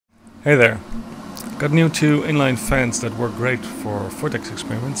Hey there! Got new two inline fans that work great for vortex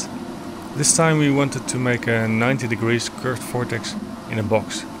experiments. This time we wanted to make a 90 degrees curved vortex in a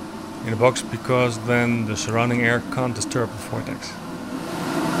box. In a box because then the surrounding air can't disturb the vortex.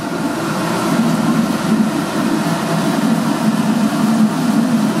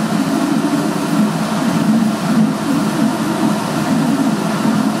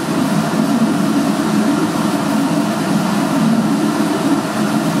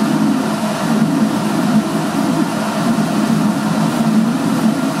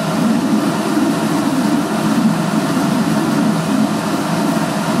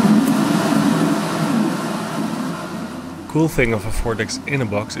 Cool thing of a vortex in a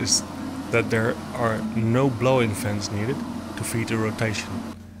box is that there are no blowing fans needed to feed the rotation.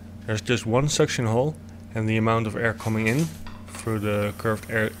 There's just one suction hole, and the amount of air coming in through the curved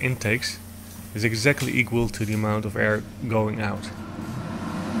air intakes is exactly equal to the amount of air going out.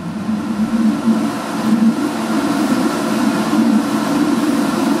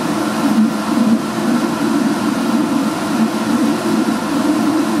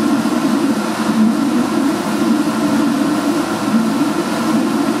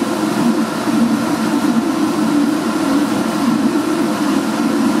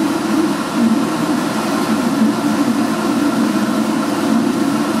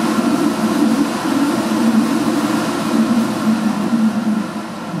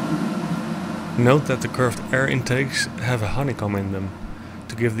 Note that the curved air intakes have a honeycomb in them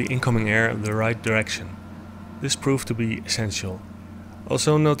to give the incoming air the right direction. This proved to be essential.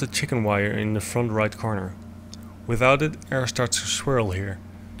 Also note the chicken wire in the front right corner. Without it, air starts to swirl here,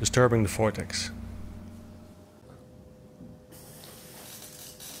 disturbing the vortex.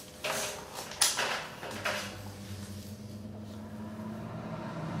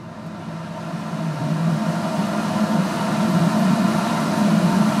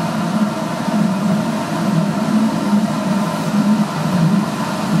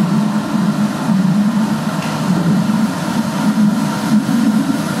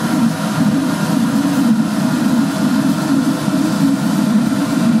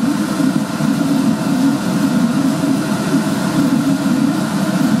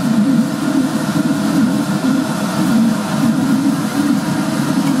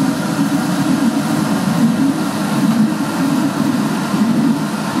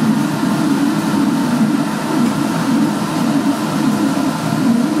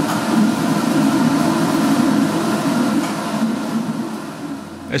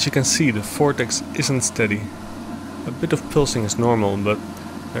 As you can see, the vortex isn't steady. A bit of pulsing is normal, but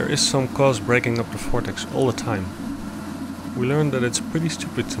there is some cause breaking up the vortex all the time. We learned that it's pretty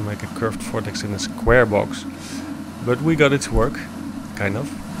stupid to make a curved vortex in a square box, but we got it to work, kind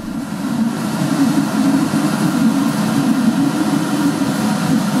of.